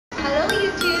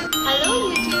YouTube. Hello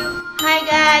YouTube. Hi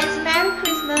guys, Merry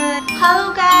Christmas.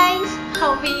 Hello guys,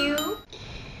 how are you?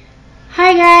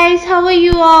 Hi guys, how are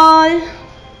you all?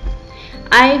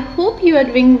 I hope you are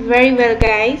doing very well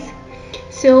guys.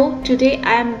 So today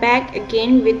I am back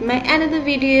again with my another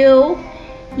video.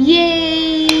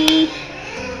 Yay!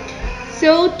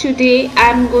 So today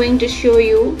I'm going to show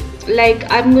you,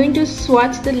 I'm going to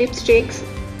swatch the lipsticks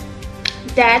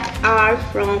that are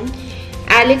from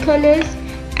LA Colors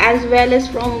as well as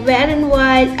from Wet n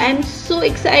Wild. I'm so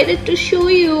excited to show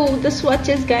you the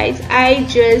swatches guys. I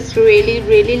just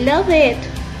really love it.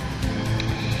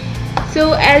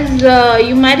 So as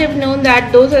you might have known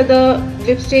that those are the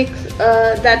lipsticks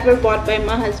that were bought by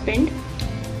my husband.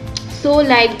 So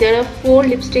there are 4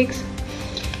 lipsticks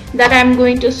that I'm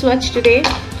going to swatch today.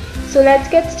 So let's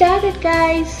get started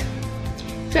guys.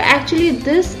 So actually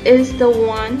this is the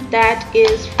one that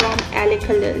is from LA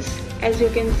Colors. As you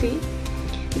can see,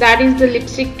 that is the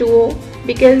lipstick duo,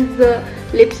 because the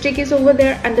lipstick is over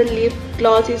there and the lip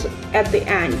gloss is at the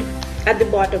end, at the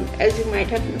bottom, as you might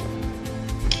have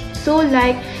known. So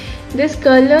this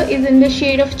color is in the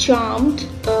shade of Charmed,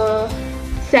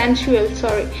 Sensual,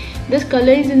 sorry. This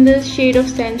color is in the shade of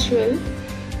Sensual,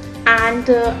 and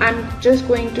I'm just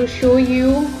going to show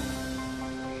you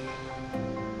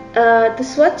the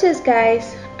swatches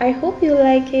guys. I hope you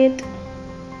like it.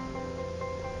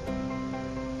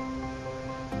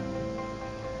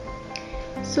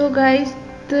 So guys,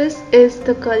 this is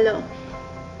the color.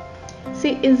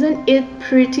 See, isn't it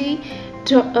pretty?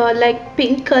 Like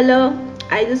pink color.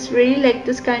 I just really like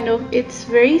this kind of, it's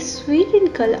very sweet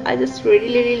in color. I just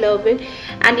really love it,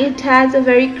 and it has a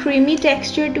very creamy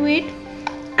texture to it,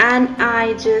 and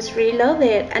I just really love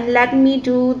it. And let me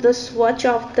do the swatch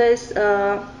of this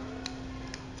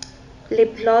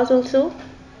lip gloss also.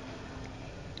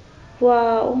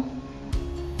 Wow.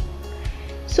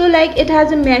 So it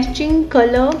has a matching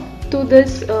color to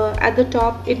this at the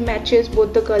top. It matches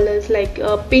both the colors,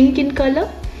 pink in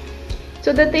color.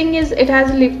 So the thing is, it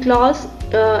has a lip gloss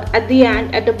at the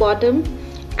end, at the bottom,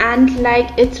 and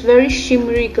it's very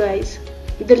shimmery guys.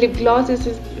 The lip gloss is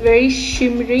very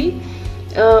shimmery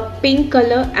pink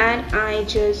color, and I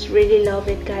just really love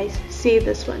it guys. See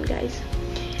this one guys.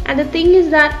 And the thing is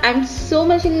that I'm so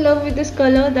much in love with this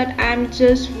color that I'm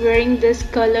just wearing this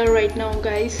color right now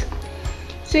guys.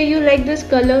 So you like this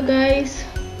color guys?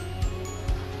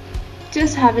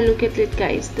 Just have a look at it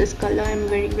guys. This color I'm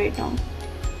wearing right now.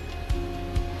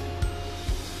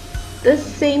 This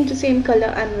same to same color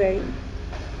I'm wearing.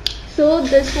 So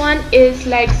this one is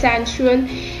Sensual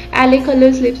LA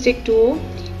Colors lipstick duo,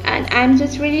 and I'm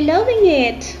just really loving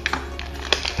it.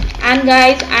 And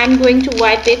guys, I'm going to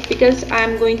wipe it because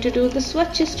I'm going to do the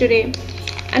swatches today.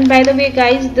 And by the way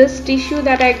guys, this tissue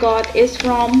that I got is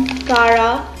from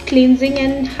Cara Cleansing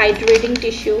and Hydrating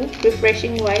Tissue,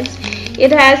 refreshing wipes.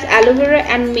 It has aloe vera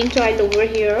and mint oil over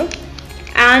here,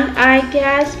 and I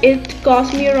guess it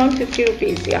cost me around 50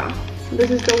 rupees. Yeah,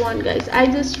 this is the one guys. I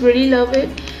just really love it.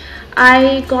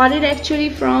 I got it actually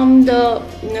from the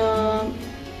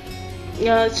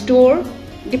store,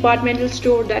 departmental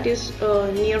store that is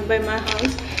nearby my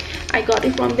house. I got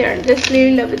it from there, and just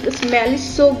really love it. The smell is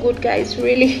so good guys,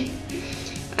 really.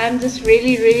 I'm just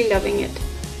really loving it.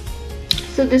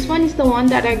 So this one is the one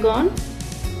that I got.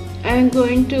 I'm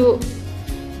going to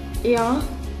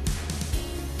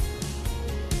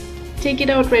take it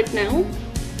out right now,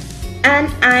 and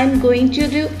I'm going to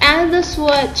do another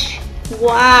swatch.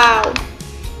 Wow.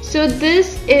 So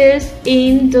this is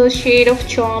in the shade of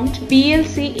Charmed,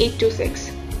 VLC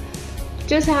 826.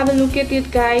 Just have a look at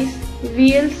it guys.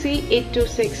 VLC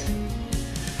 826.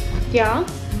 Yeah,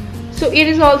 so it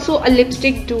is also a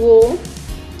lipstick duo,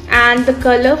 and the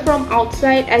color from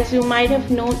outside, as you might have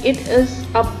known, it is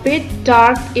a bit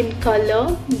dark in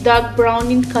color, dark brown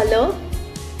in color.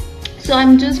 So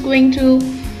I'm just going to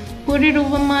put it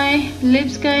over my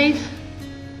lips guys.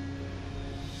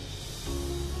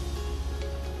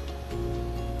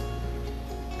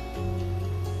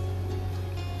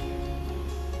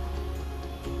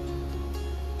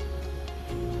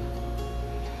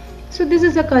 So this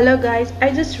is the color guys.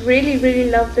 I just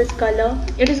really love this color.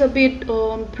 It is a bit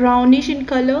brownish in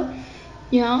color,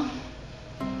 yeah,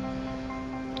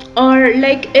 or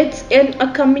it's in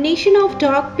a combination of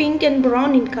dark pink and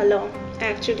brown in color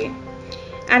actually,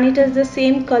 and it has the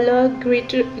same color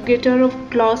glitter of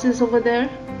glosses over there.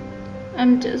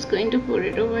 I'm just going to put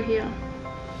it over here.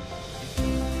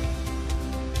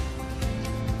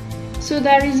 So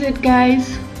that is it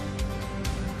guys.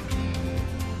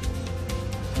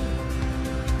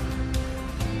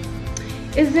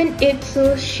 Isn't it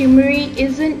so shimmery?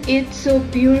 Isn't it so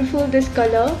beautiful, this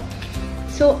color?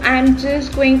 So I'm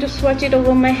just going to swatch it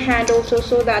over my hand also,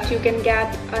 so that you can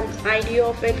get an idea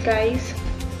of it, guys.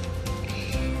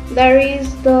 There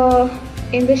is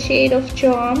in the shade of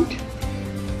Charmed.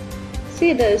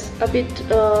 See this, a bit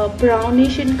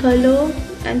brownish in color,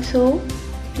 and so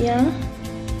yeah,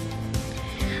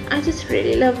 I just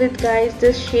really love it, guys.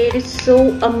 This shade is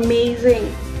so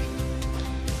amazing.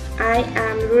 I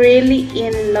am really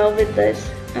in love with this.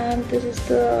 And this is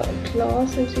the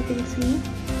gloss, as you can see.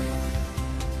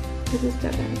 This is the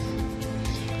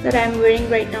guys that I'm wearing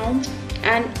right now,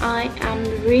 and I am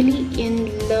really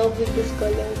in love with this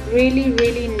color. Really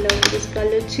in love with this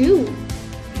color too.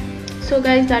 So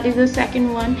guys, that is the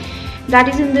second one. That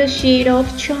is in the shade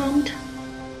of Charmed.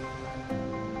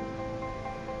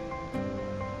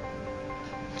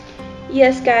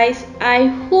 Yes guys, I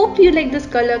hope you like this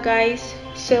color, guys.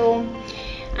 So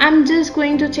I'm just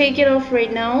going to take it off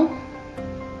right now.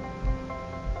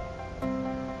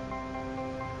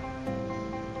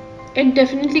 It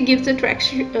definitely gives a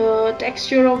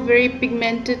texture of very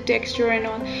pigmented texture and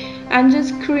all, and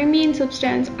just creamy in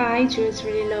substance. I just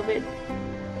really love it.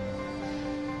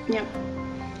 Yeah,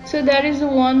 so that is the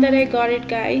one that I got it,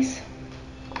 guys.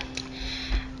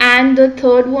 And the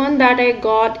third one that I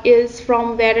got is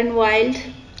from Wet n Wild,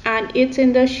 and it's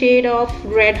in the shade of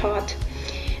Red Hot.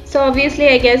 So obviously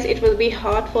I guess it will be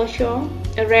hot for sure,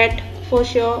 red for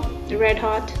sure, red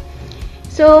hot.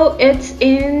 So it's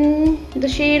in the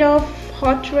shade of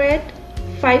Hot Red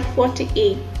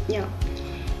 548. Yeah,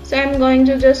 so I'm going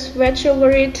to just swatch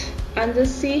over it and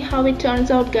just see how it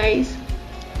turns out, guys.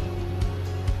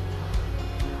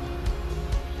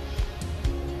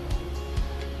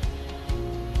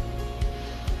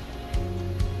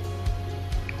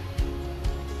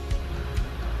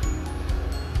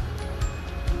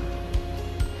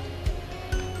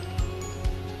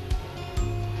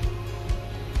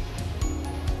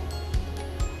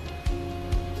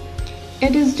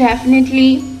 It is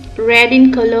definitely red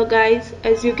in color, guys.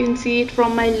 As you can see it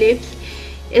from my lips,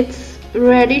 it's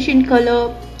reddish in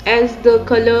color, as the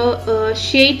color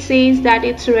shade says that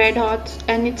it's red hot,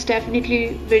 and it's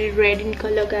definitely very red in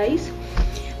color, guys.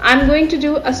 I'm going to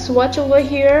do a swatch over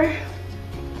here.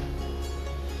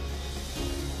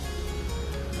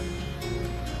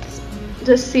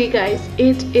 Just see, guys,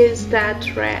 it is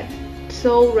that red,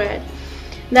 so red.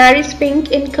 There is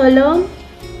pink in color,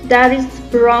 that is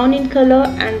brown in color,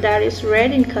 and that is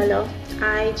red in color.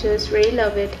 I just really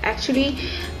love it. Actually,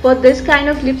 for this kind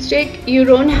of lipstick, you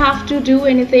don't have to do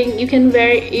anything. You can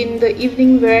wear in the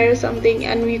evening wear or something,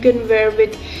 and you can wear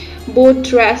with both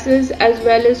dresses as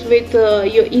well as with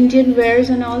your Indian wears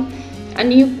and all.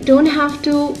 And you don't have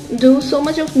to do so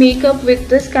much of makeup with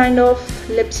this kind of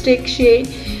lipstick shade,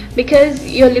 because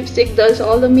your lipstick does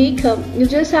all the makeup. You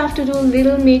just have to do a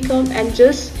little makeup and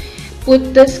just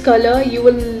put this color. You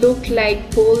will look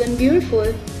like bold and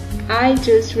beautiful. I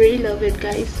just really love it,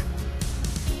 guys.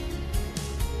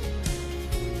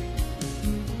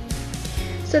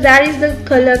 So that is the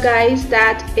color, guys.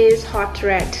 That is Hot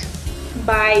Red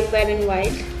by Wet n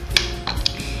Wild.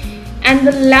 And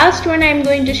the last one I'm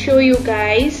going to show you,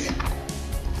 guys,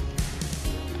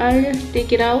 I'll just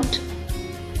take it out.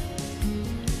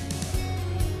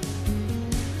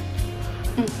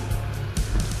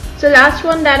 So last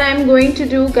one that I'm going to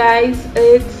do, guys,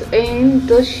 it's in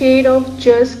the shade of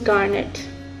Just Garnet.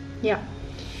 Yeah,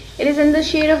 it is in the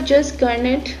shade of Just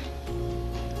Garnet.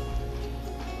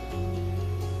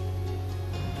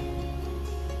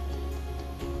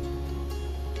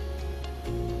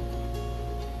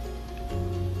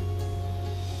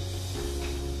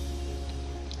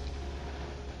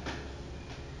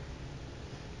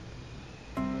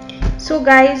 So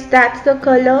guys, that's the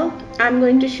color. I'm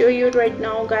going to show you right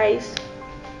now, guys.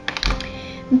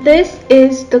 This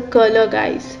is the color,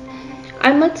 guys.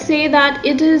 I must say that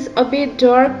it is a bit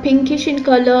dark pinkish in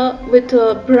color with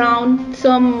brown,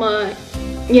 some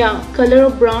color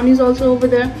of brown is also over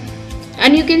there,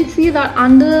 and you can see that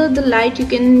under the light you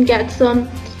can get some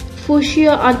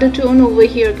fuchsia undertone over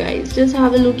here, guys. Just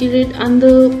have a look at it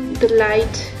under the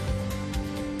light.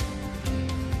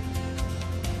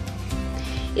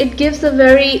 It gives a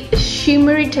very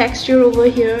shimmery texture over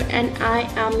here, and I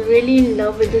am really in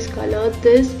love with this color.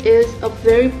 This is a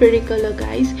very pretty color,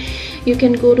 guys. You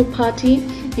can go to party,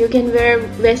 you can wear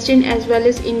western as well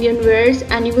as Indian wears,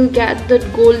 and you will get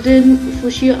that golden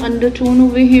fuchsia undertone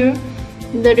over here.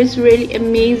 That is really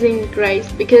amazing,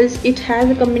 guys, because it has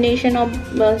a combination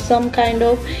of some kind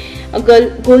of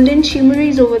golden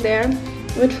shimmeries over there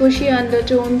with fuchsia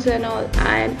undertones and all,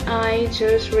 and I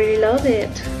just really love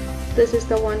it. This is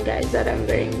the one, guys, that I'm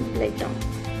wearing right now.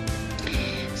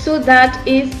 So that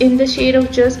is in the shade of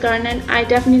Just Garnet. I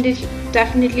definitely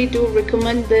definitely do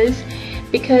recommend this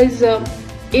because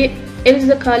it is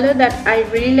the color that I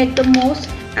really like the most.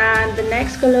 And the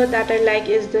next color that I like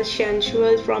is the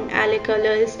Sensual from LA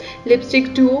Colors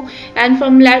lipstick too, and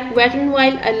from Wet n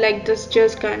Wild I like this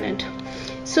just Garnet.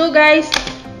 So guys,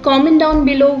 comment down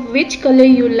below which color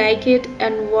you like it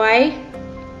and why.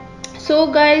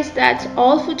 So guys, that's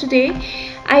all for today.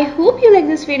 I hope you like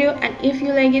this video, and if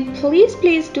you like it,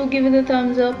 please do give it a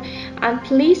thumbs up, and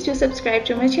please do subscribe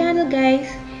to my channel guys.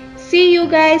 See you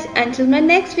guys until my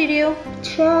next video.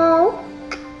 Ciao.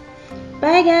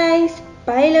 Bye guys.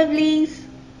 Bye lovelies.